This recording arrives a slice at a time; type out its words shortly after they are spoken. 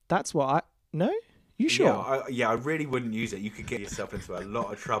That's what I... No? You sure? I really wouldn't use it. You could get yourself into a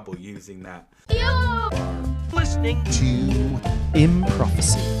lot of trouble using that. Listening to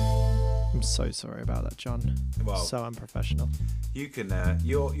Improphecy. I'm so sorry about that, John. Well, so unprofessional. You can.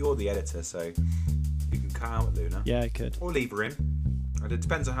 You're the editor, so you can cut out Luna. Yeah, I could. Or leave her in. And it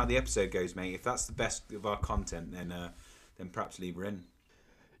depends on how the episode goes, mate. If that's the best of our content, then perhaps leave her in.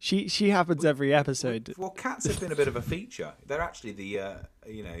 She happens every episode. Well, cats have been a bit of a feature. They're actually the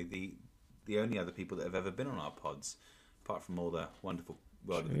only other people that have ever been on our pods, apart from all the wonderful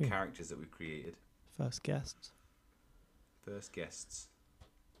world of the characters that we've created. First guests.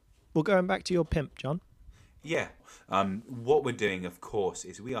 Well, going back to your pimp, John. Yeah. What we're doing, of course,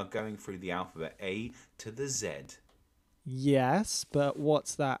 is we are going through the alphabet A to the Z. Yes, but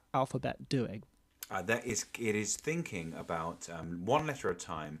what's that alphabet doing? It is thinking about one letter at a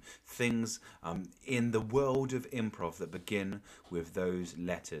time, things in the world of improv that begin with those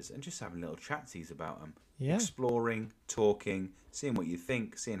letters, and just having little chatsies about them. Yeah. Exploring, talking, seeing what you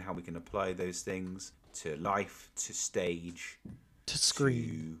think, seeing how we can apply those things to life, to stage, to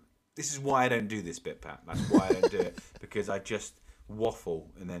screen. This is why I don't do this bit, Pat. That's why I don't do it, because I just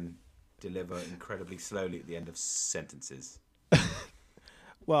waffle and then deliver incredibly slowly at the end of sentences.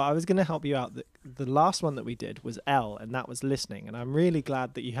 Well, I was going to help you out. The last one that we did was L, and that was listening. And I'm really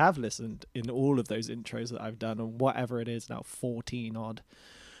glad that you have listened in all of those intros that I've done, or whatever it is now, 14 odd.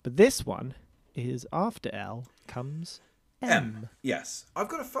 But this one is after L comes M. Yes. I've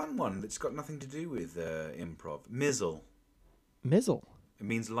got a fun one that's got nothing to do with improv. Mizzle. Mizzle? It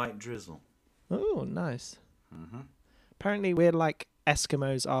means light drizzle. Oh, nice. Mm-hmm. Apparently we're like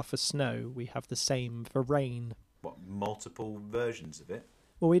Eskimos are for snow. We have the same for rain. What, multiple versions of it?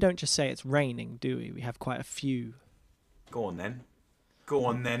 Well, we don't just say it's raining, do we? We have quite a few. Go on then,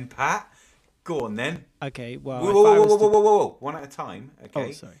 Pat. Go on then. Okay, well... Whoa. One at a time, okay?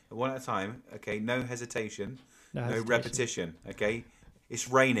 Oh, sorry. One at a time, okay? No hesitation. No repetition, okay? It's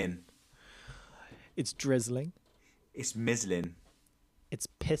raining. It's drizzling. It's mizzling. It's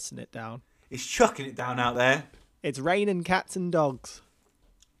pissing it down. It's chucking it down out there. It's raining cats and dogs.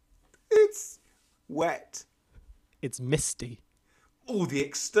 It's wet. It's misty. Oh, the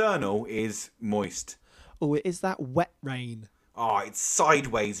external is moist. Oh, is that wet rain? Oh, it's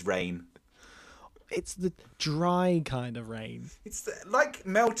sideways rain. It's the dry kind of rain. It's like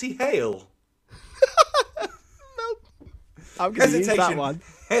melty hail. I'm going to use that one.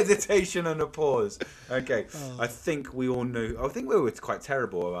 Hesitation and a pause. Okay, I think we all knew. I think we were quite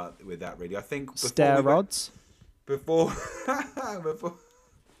terrible with that, really. I think before Stair rods. Before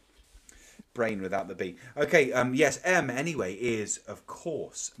brain without the B. Okay, yes, M anyway is, of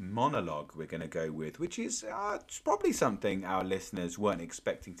course, monologue we're going to go with, which is probably something our listeners weren't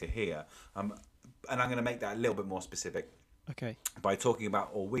expecting to hear. And I'm going to make that a little bit more specific. Okay. We're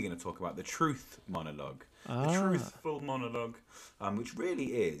going to talk about the truth monologue. The truthful monologue, which really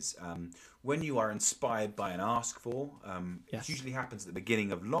is when you are inspired by an ask for. It usually happens at the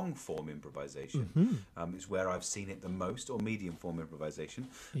beginning of long form improvisation. Mm-hmm. Is where I've seen it the most, or medium form improvisation.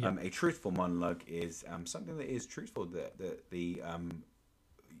 Yeah. A truthful monologue is something that is truthful. The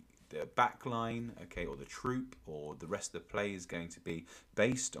backline, okay, or the troupe, or the rest of the play is going to be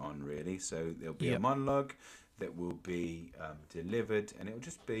based on, really. So there'll be a monologue that will be delivered, and it will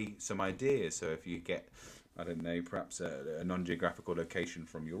just be some ideas. So if you get, I don't know, perhaps a non-geographical location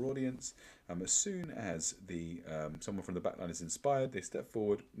from your audience, as soon as the someone from the backline is inspired, they step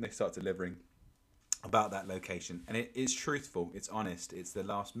forward and they start delivering about that location, and it is truthful, it's honest, it's the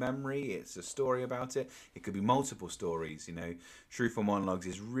last memory, it's a story about it. It could be multiple stories. Truthful monologues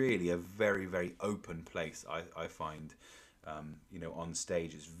is really a very, very open place. I find on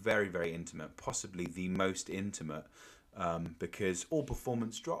stage is very, very intimate, possibly the most intimate, because all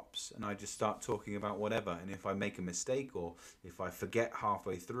performance drops and I just start talking about whatever. And if I make a mistake, or if I forget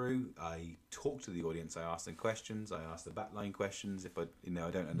halfway through, I talk to the audience, I ask them questions, I ask the backline questions if I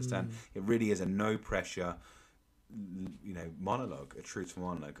don't understand. It really is a no pressure monologue, a truthful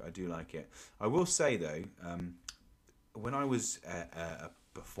monologue. I do like it. I will say though, when I was a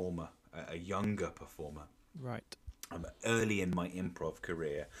performer, a younger performer, right, early in my improv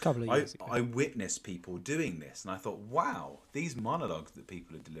career, couple of years ago, I witnessed people doing this, and I thought, wow, these monologues that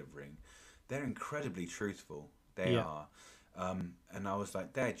people are delivering, they're incredibly truthful. They are. And I was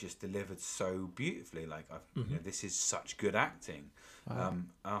like, they're just delivered so beautifully. Like, this is such good acting. And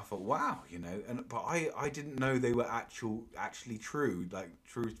I thought, wow, but I didn't know they were actually true, like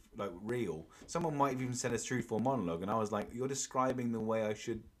real. Someone might have even said a truthful monologue, and I was like, you're describing the way I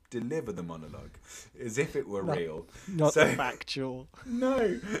should deliver the monologue as if it were real. Not So- factual.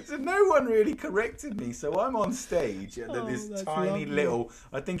 No, so no one really corrected me. So I'm on stage at this that's tiny lovely. little.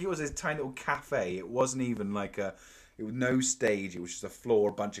 I think it was this tiny little cafe. It wasn't even like a. It was no stage. It was just a floor,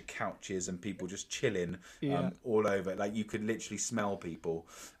 a bunch of couches, and people just chilling Yeah. all over. Like you could literally smell people.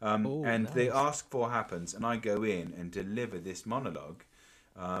 Oh, and the nice. ask for happens, and I go in and deliver this monologue.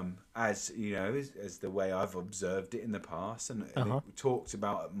 As you know, as the way I've observed it in the past, and it talked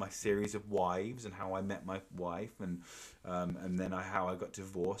about my series of wives and how I met my wife, and then how I got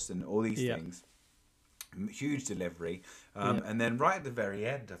divorced, and all these Yeah. things. Huge delivery, and then right at the very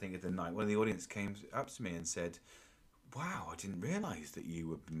end, I think of the night, one of the audience came up to me and said, "Wow, I didn't realise that you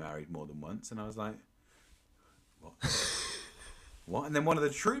were married more than once," and I was like, "What?" What? And then one of the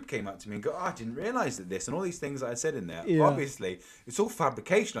troupe came up to me and go, "Oh, I didn't realise that this," and all these things that I said in there. Yeah. Obviously, it's all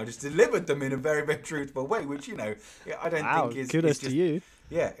fabrication. I just delivered them in a very, very truthful way, which I don't Wow, think is kudos is just, to you.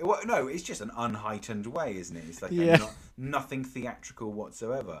 Yeah, no, it's just an unheightened way, isn't it? It's like Yeah. nothing theatrical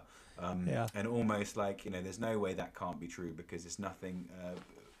whatsoever, Yeah. and almost like there's no way that can't be true because it's nothing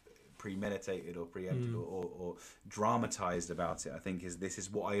premeditated or preempted or dramatized about it. I think this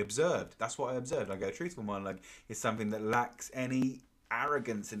is what I observed. That's what I observed. I go, truthful monologue is something that lacks any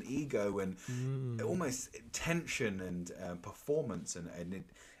arrogance and ego and almost tension and performance and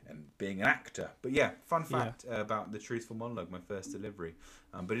being an actor. But yeah, fun fact about the truthful monologue, my first delivery.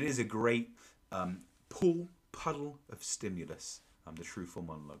 But it is a great puddle of stimulus. The truthful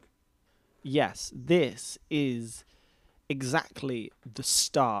monologue. Yes, this is exactly the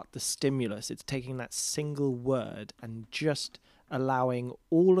start, the stimulus. It's taking that single word and just allowing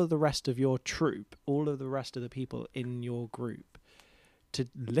all of the rest of your troupe, all of the rest of the people in your group to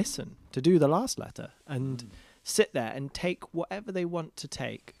listen, to do the last letter and sit there and take whatever they want to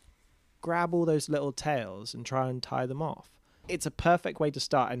take, grab all those little tails and try and tie them off. It's a perfect way to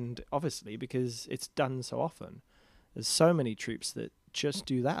start, and obviously because it's done so often, there's so many troupes that just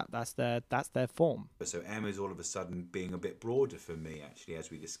do that. That's their form. So M is all of a sudden being a bit broader for me, actually, as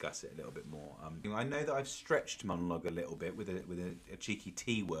we discuss it a little bit more. I know that I've stretched monologue a little bit with a cheeky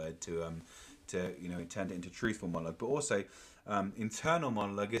T word to it turned it into truthful monologue, but also internal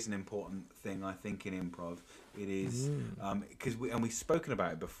monologue is an important thing, I think, in improv. It is because we've spoken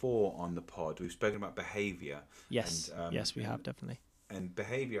about it before on the pod. We've spoken about behaviour. Yes, and, yes, we have definitely. And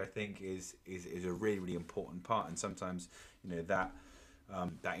behaviour, I think, is a really, really important part. And sometimes that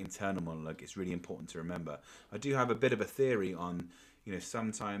internal monologue is really important to remember. I do have a bit of a theory on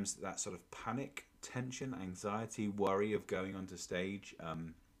sometimes that sort of panic, tension, anxiety, worry of going onto stage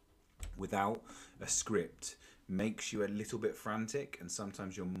without a script makes you a little bit frantic, and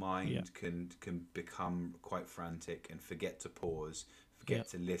sometimes your mind can become quite frantic and forget to pause, forget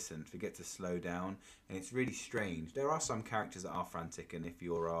to listen, forget to slow down, and it's really strange. There are some characters that are frantic, and if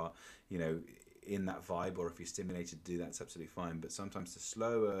you are in that vibe, or if you're stimulated to do that, it's absolutely fine. But sometimes to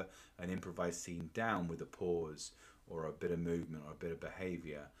slow an improvised scene down with a pause or a bit of movement or a bit of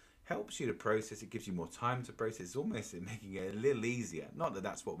behaviour helps you to process. It gives you more time to process. It's almost making it a little easier. Not that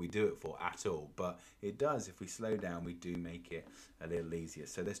that's what we do it for at all, but it does. If we slow down, we do make it a little easier.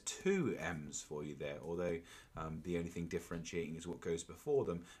 So there's two M's for you there, although the only thing differentiating is what goes before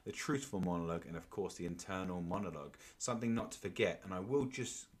them: the truthful monologue and, of course, the internal monologue. Something not to forget. And I will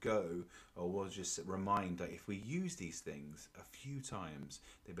just remind that if we use these things a few times,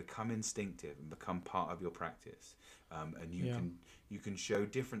 they become instinctive and become part of your practice. And you can show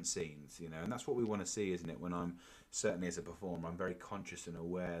different scenes, and that's what we want to see, isn't it? When I'm certainly as a performer, I'm very conscious and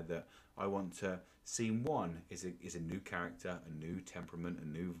aware that I want to. Scene one is a new character, a new temperament, a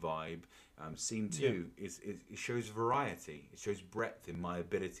new vibe. Scene two it shows variety. It shows breadth in my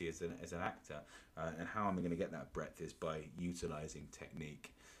ability as an actor, and how I'm going to get that breadth is by utilizing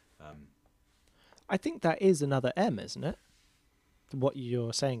technique. I think that is another M, isn't it? What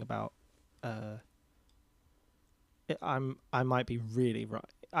you're saying about. I might be really right.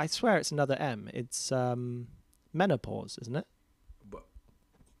 I swear it's another M. It's menopause, isn't it? But,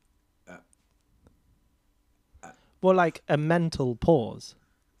 Well, like a mental pause.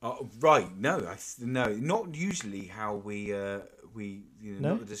 oh, right. No, not usually how we No?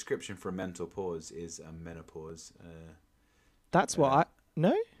 not the description for a mental pause is menopause. That's what I.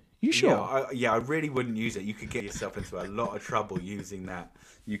 No? You sure? I really wouldn't use it. You could get yourself into a lot of trouble using that.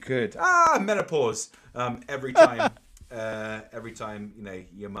 You could menopause every time. Every time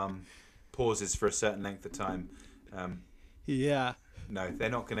your mum pauses for a certain length of time. Yeah. No, they're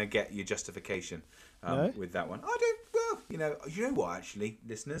not going to get your justification No? with that one. I don't. Well, you know what? Actually,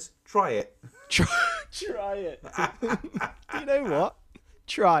 listeners, try it. Try it. You know what?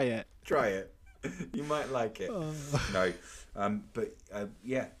 Try it. Try it. You might like it. No, but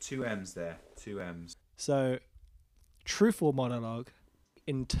yeah, 2 M's there. 2 M's. So, truthful monologue,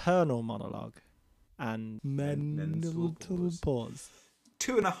 internal monologue, and mental pause.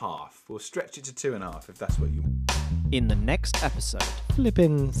 2.5. We'll stretch it to 2.5 if that's what you want. In the next episode,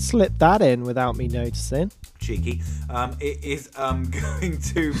 flipping slip that in without me noticing. Cheeky. It is going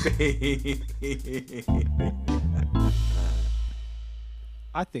to be.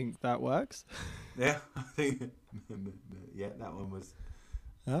 I think that works. Yeah, I think. Yeah, that one was.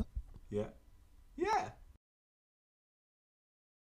 Huh? Yeah. Yeah.